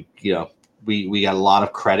City, we got a lot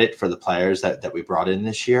of credit for the players that we brought in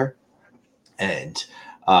this year. And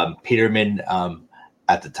Peterman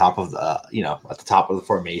at the top of the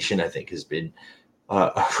formation, I think, has been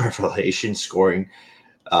a revelation, scoring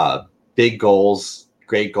big goals,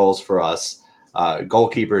 great goals for us.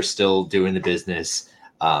 Goalkeeper still doing the business.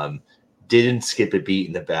 Didn't skip a beat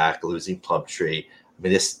in the back, losing Plumtree. I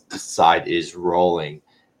mean, this side is rolling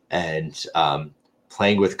and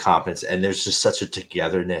playing with confidence. And there's just such a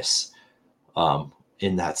togetherness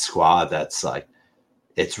in that squad that's like,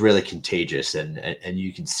 it's really contagious, and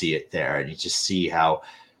you can see it there, and you just see how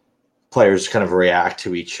players kind of react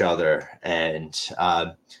to each other, and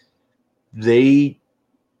they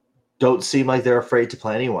don't seem like they're afraid to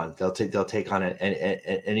play anyone. They'll take on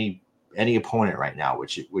any opponent right now,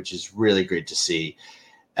 which is really great to see.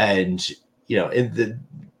 And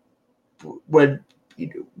when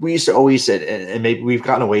we used to always say, and maybe we've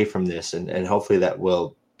gotten away from this, and hopefully that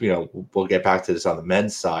we'll get back to this on the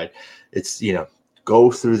men's side. It's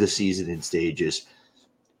go through the season in stages,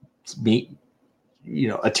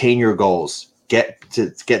 attain your goals, get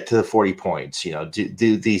to the 40 points,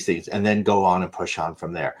 do these things, and then go on and push on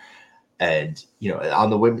from there. And,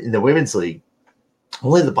 in the women's league,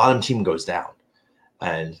 only the bottom team goes down.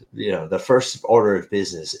 And, the first order of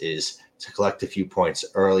business is to collect a few points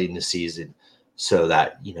early in the season so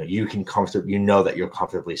that, you can that you'll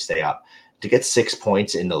comfortably stay up. To get 6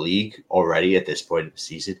 points in the league already at this point of the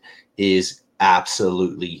season is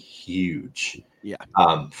absolutely huge. Yeah.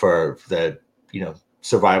 For the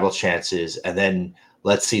survival chances, and then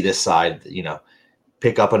let's see this side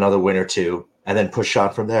pick up another win or two and then push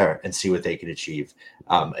on from there and see what they can achieve.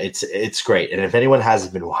 It's great. And if anyone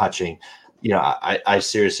hasn't been watching, I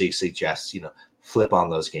seriously suggest flip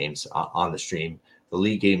on those games on the stream. The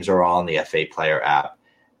league games are all on the FA Player app,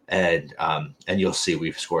 and you'll see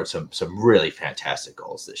we've scored some really fantastic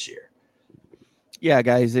goals this year. Yeah,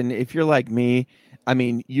 guys, and if you're like me, I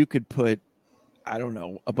mean, you could put, I don't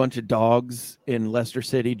know, a bunch of dogs in Leicester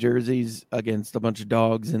City jerseys against a bunch of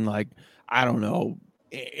dogs in, like, I don't know,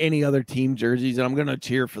 any other team jerseys, and I'm going to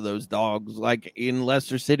cheer for those dogs. Like in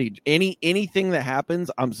Leicester City, anything that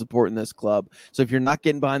happens, I'm supporting this club. So if you're not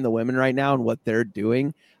getting behind the women right now and what they're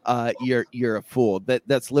doing, you're a fool.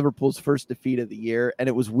 That's Liverpool's first defeat of the year, and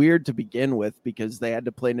it was weird to begin with because they had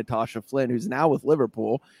to play Natasha Flynn, who's now with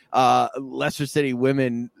Liverpool. Leicester City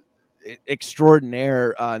women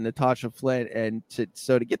extraordinaire, Natasha Flynn, and to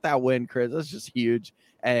get that win, Chris, that's just huge,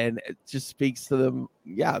 and it just speaks to them.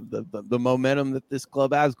 Yeah, the momentum that this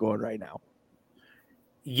club has going right now.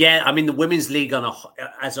 Yeah, I mean the women's league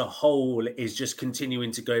as a whole is just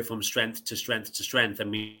continuing to go from strength to strength to strength. I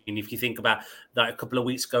mean, if you think about that, a couple of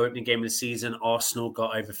weeks ago, opening game of the season, Arsenal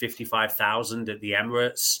got over 55,000 at the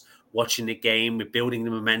Emirates watching the game. We're building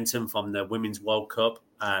the momentum from the Women's World Cup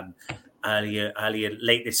earlier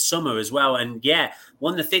late this summer as well. And yeah,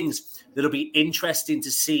 one of the things that'll be interesting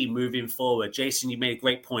to see moving forward, Jason, you made a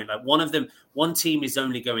great point. Like one team is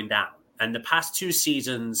only going down, and the past 2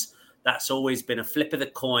 seasons, that's always been a flip of the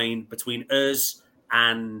coin between us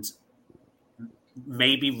and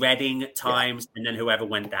maybe Reading at times, and then whoever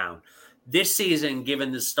went down. This season,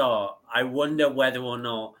 given the start, I wonder whether or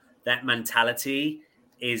not that mentality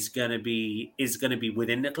is going to be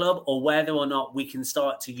within the club, or whether or not we can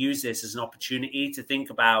start to use this as an opportunity to think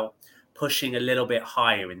about pushing a little bit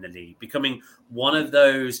higher in the league, becoming one of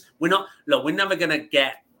those. We're never going to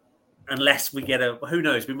get. Unless we get who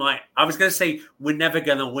knows, we might. I was going to say we're never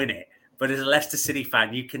going to win it, but as a Leicester City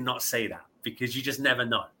fan, you cannot say that because you just never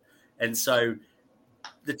know. And so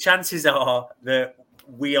the chances are that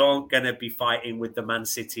we aren't going to be fighting with the Man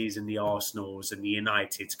Cities and the Arsenals and the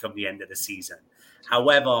Uniteds come the end of the season.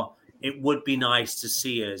 However, it would be nice to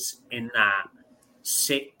see us in that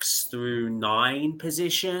 6 through 9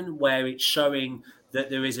 position where it's showing that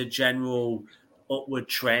there is a general upward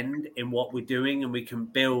trend in what we're doing, and we can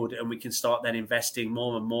build and we can start then investing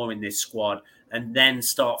more and more in this squad, and then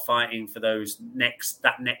start fighting for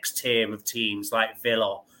that next tier of teams like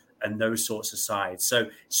Villa and those sorts of sides. So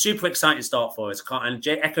super exciting start for us. And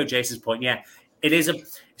echo Jason's point. Yeah, it's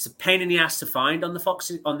a pain in the ass to find on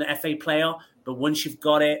the FA player, but once you've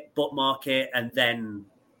got it, bookmark it, and then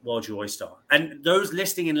world's your oyster. And those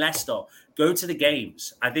listening in Leicester, go to the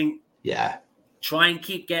games. I think. Yeah. Try and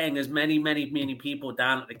keep getting as many people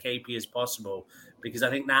down at the KP as possible, because I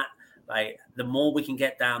think that the more we can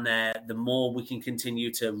get down there, the more we can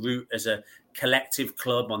continue to root as a collective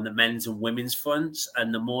club on the men's and women's fronts,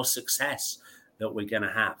 and the more success that we're going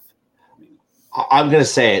to have. I'm going to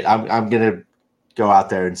say it. I'm going to go out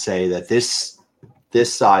there and say that this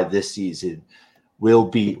side this season will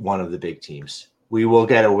beat one of the big teams. We will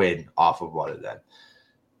get a win off of one of them.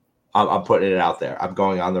 I'm putting it out there. I'm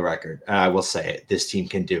going on the record, and I will say it. This team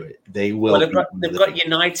can do it. They will. Well, they've got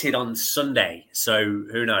United on Sunday, so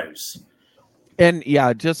who knows? And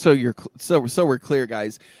yeah, just so we're clear,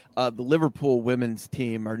 guys. The Liverpool women's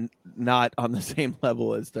team are not on the same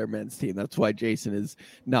level as their men's team. That's why Jason is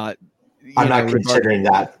not. I'm not considering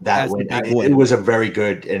that win. It was a very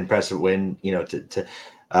good and impressive win.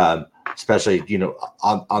 Especially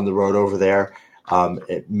on the road over there.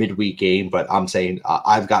 Midweek game, but I'm saying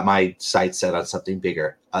I've got my sights set on something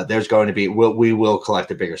bigger. There's going to be we will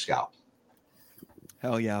collect a bigger scalp.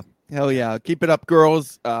 Hell yeah! Keep it up,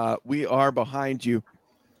 girls. We are behind you,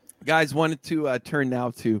 guys. Wanted to turn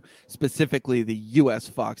now to specifically the U.S.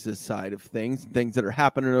 Foxes side of things that are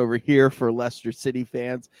happening over here for Leicester City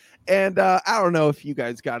fans. And I don't know if you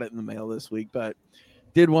guys got it in the mail this week, but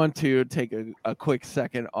did want to take a quick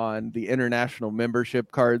second on the international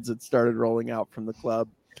membership cards that started rolling out from the club.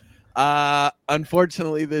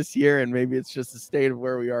 Unfortunately this year, and maybe it's just the state of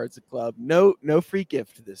where we are as a club, no free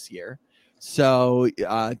gift this year. So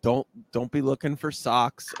don't be looking for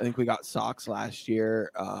socks. I think we got socks last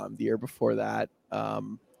year, the year before that.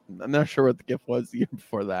 I'm not sure what the gift was the year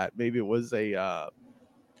before that. Maybe it was a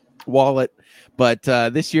wallet, but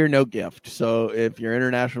this year no gift. So if you're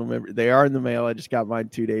international member, they are in the mail. I just got mine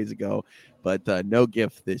 2 days ago, but no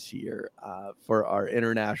gift this year for our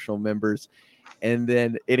international members. And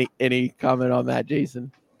then any comment on that,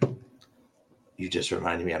 Jason? You just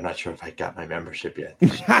reminded me. I'm not sure if I got my membership yet.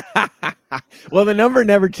 Well, the number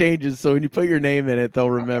never changes, so when you put your name in it, they'll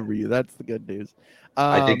remember you. That's the good news.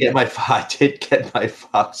 I did get my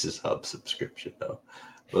Foxes Hub subscription though.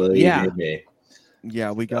 Yeah. Me.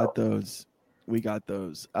 Yeah, we got those.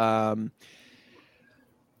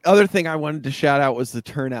 Other thing I wanted to shout out was the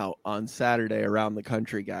turnout on Saturday around the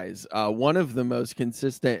country, guys. One of the most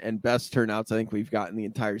consistent and best turnouts I think we've gotten the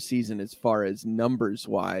entire season as far as numbers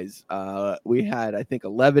wise. We had, I think,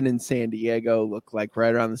 11 in San Diego, looked like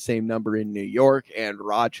right around the same number in New York and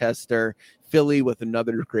Rochester, Philly with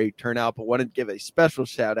another great turnout, but wanted to give a special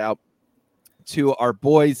shout out to our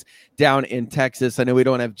boys down in Texas. I know we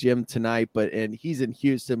don't have Jim tonight, and he's in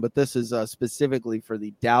Houston, but this is specifically for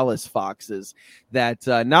the Dallas Foxes that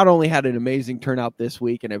not only had an amazing turnout this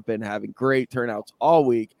week and have been having great turnouts all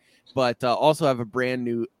week, but also have a brand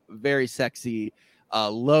new, very sexy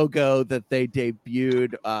logo that they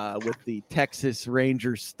debuted with the Texas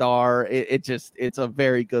Ranger star. It's a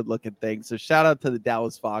very good looking thing. So shout out to the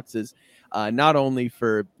Dallas Foxes. Not only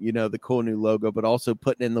for, the cool new logo, but also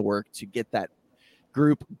putting in the work to get that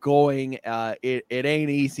group going. It ain't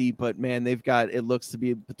easy, but man, it looks to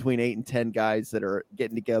be between 8 and 10 guys that are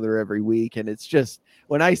getting together every week. And it's just,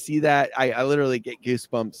 when I see that, I literally get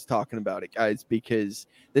goosebumps talking about it, guys, because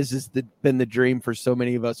this has been the dream for so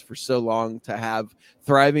many of us for so long, to have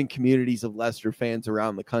thriving communities of Leicester fans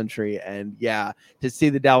around the country. And yeah, to see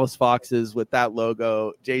the Dallas Foxes with that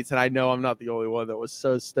logo, Jason, I know I'm not the only one that was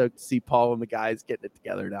so stoked to see Paul and the guys getting it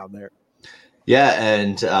together down there. Yeah,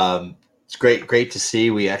 and it's great to see.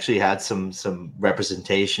 We actually had some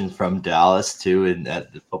representation from Dallas too,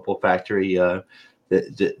 at the Football Factory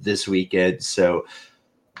this weekend. So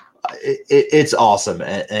it's awesome,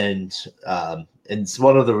 and it's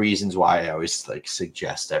one of the reasons why I always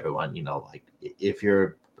suggest to everyone, if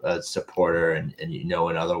you're a supporter and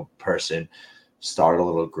another person, start a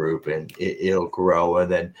little group and it'll grow,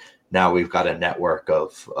 and then now we've got a network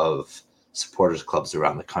of supporters clubs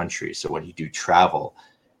around the country. So when you do travel,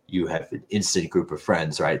 you have an instant group of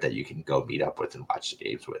friends, right, that you can go meet up with and watch the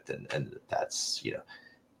games with. And that's,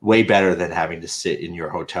 way better than having to sit in your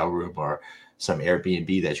hotel room or some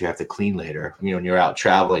Airbnb that you have to clean later, when you're out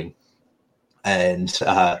traveling. And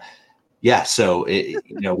so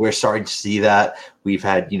we're starting to see that. We've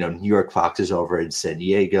had, New York Foxes over in San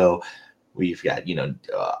Diego. We've got,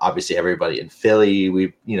 obviously everybody in Philly.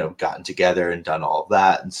 We've, gotten together and done all of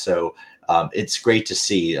that. And so it's great to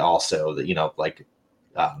see also that,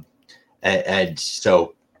 and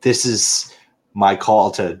so this is my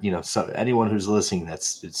call to, so anyone who's listening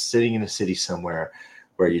that's sitting in a city somewhere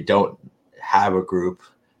where you don't have a group,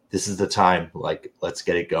 this is the time, let's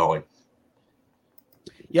get it going.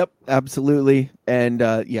 Yep, absolutely. And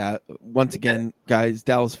once again, guys,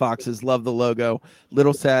 Dallas Foxes, love the logo.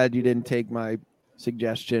 Little sad you didn't take my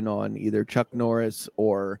suggestion on either Chuck Norris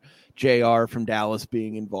or JR from Dallas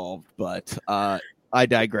being involved, but I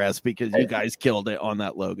digress, because you guys killed it on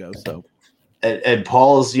that logo. So, and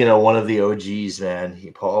Paul's, one of the OGs, man.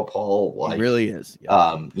 Paul, he really is.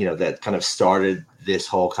 Yeah. That kind of started this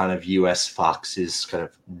whole kind of US Foxes kind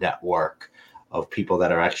of network of people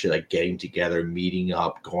that are actually getting together, meeting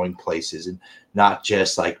up, going places, and not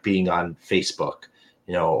just being on Facebook,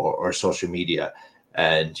 or social media.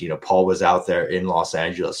 And, Paul was out there in Los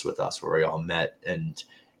Angeles with us where we all met and,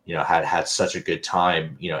 had such a good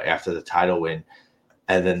time, after the title win.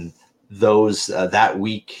 And then those, that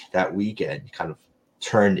weekend kind of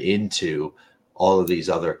turned into all of these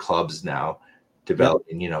other clubs now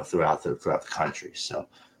developing, throughout the country. So,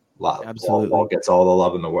 absolutely. Paul gets all the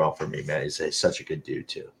love in the world from me, man. He's such a good dude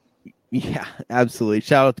too. Yeah, absolutely.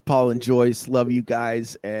 Shout out to Paul and Joyce. Love you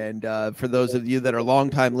guys. And for those of you that are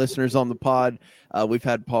longtime listeners on the pod, we've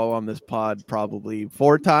had Paul on this pod probably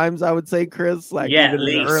 4 times, I would say, Chris. Even in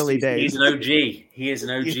the early days. He's an OG. He is an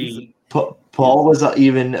OG. Paul was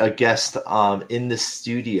even a guest in the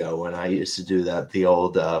studio when I used to do the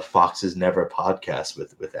old Foxes Never podcast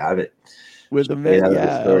with Abbott. With the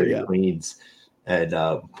man, Queens. And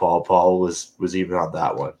Paul was even on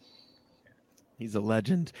that one. He's a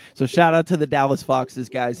legend. So shout out to the Dallas Foxes,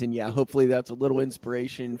 guys. And hopefully that's a little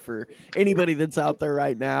inspiration for anybody that's out there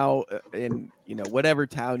right now in, whatever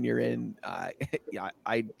town you're in. I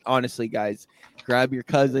honestly, guys, grab your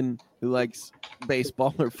cousin who likes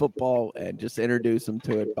baseball or football and just introduce them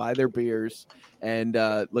to it. Buy their beers. And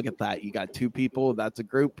look at that. You got 2 people. That's a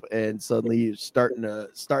group. And suddenly you're starting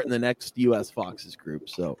the next US Foxes group.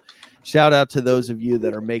 So shout out to those of you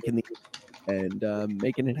that are making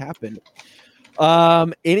it happen.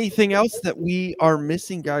 Anything else that we are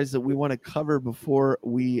missing, guys, that we want to cover before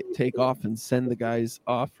we take off and send the guys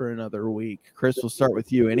off for another week? Chris, we'll start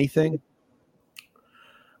with you. Anything?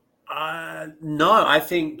 No, I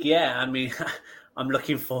think, I'm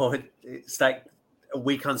looking forward. It's like a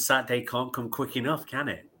week on Saturday can't come quick enough, can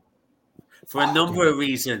it? For a number of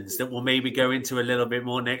reasons that we'll maybe go into a little bit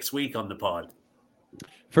more next week on the pod.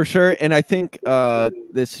 For sure. And I think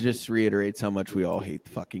this just reiterates how much we all hate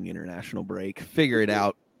the fucking international break. Figure it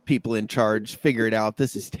out. People in charge, figure it out.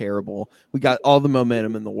 This is terrible. We got all the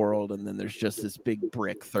momentum in the world, and then there's just this big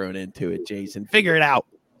brick thrown into it, Jason. Figure it out.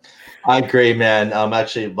 I agree, man. I'm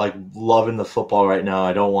actually loving the football right now.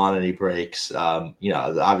 I don't want any breaks.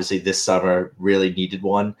 Obviously this summer really needed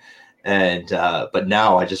one. And but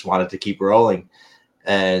now I just wanted to keep rolling.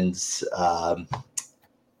 And but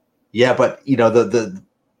the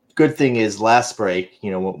good thing is last break,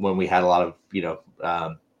 when we had a lot of,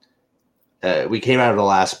 we came out of the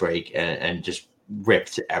last break and just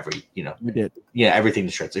ripped we did. Everything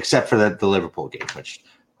to shreds, except for the Liverpool game, which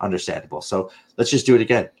understandable. So let's just do it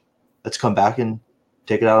again. Let's come back and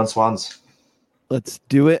take it out on Swans. Let's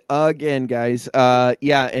do it again, guys.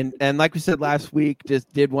 Yeah, and like we said last week,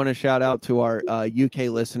 just did want to shout out to our UK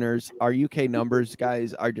listeners. Our UK numbers,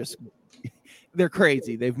 guys, are just they're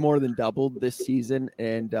crazy. They've more than doubled this season,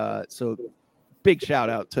 and so big shout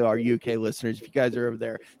out to our UK listeners. If you guys are over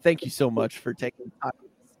there, thank you so much for taking the time.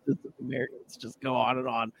 Americans just go on and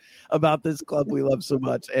on about this club we love so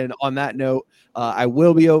much. And on that note, I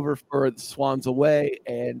will be over for the Swans away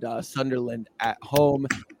and Sunderland at home.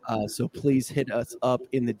 So please hit us up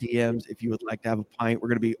in the DMs if you would like to have a pint. We're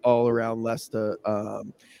going to be all around Leicester,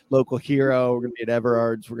 local hero. We're going to be at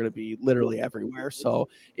Everard's. We're going to be literally everywhere. So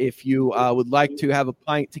if you would like to have a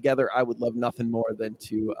pint together, I would love nothing more than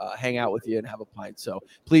to hang out with you and have a pint. So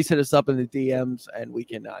please hit us up in the DMs and we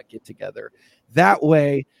can get together that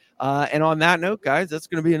way. And on that note, guys, that's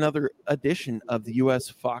going to be another edition of the U.S.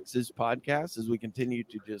 Foxes podcast as we continue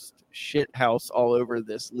to just shit house all over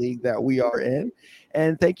this league that we are in.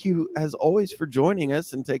 And thank you, as always, for joining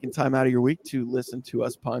us and taking time out of your week to listen to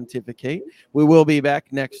us pontificate. We will be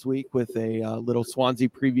back next week with a little Swansea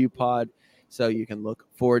preview pod, so you can look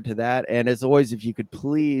forward to that. And as always, if you could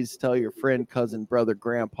please tell your friend, cousin, brother,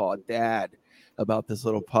 grandpa, dad about this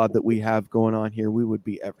little pod that we have going on here, we would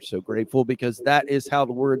be ever so grateful, because that is how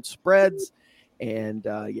the word spreads. And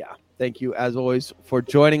yeah, thank you as always for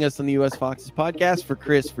joining us on the US Foxes podcast. For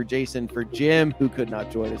Chris, for Jason, for Jim, who could not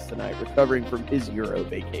join us tonight, recovering from his Euro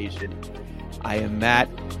vacation, I am Matt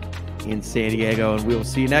in San Diego, and we will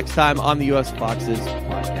see you next time on the US Foxes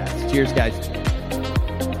podcast. Cheers, guys.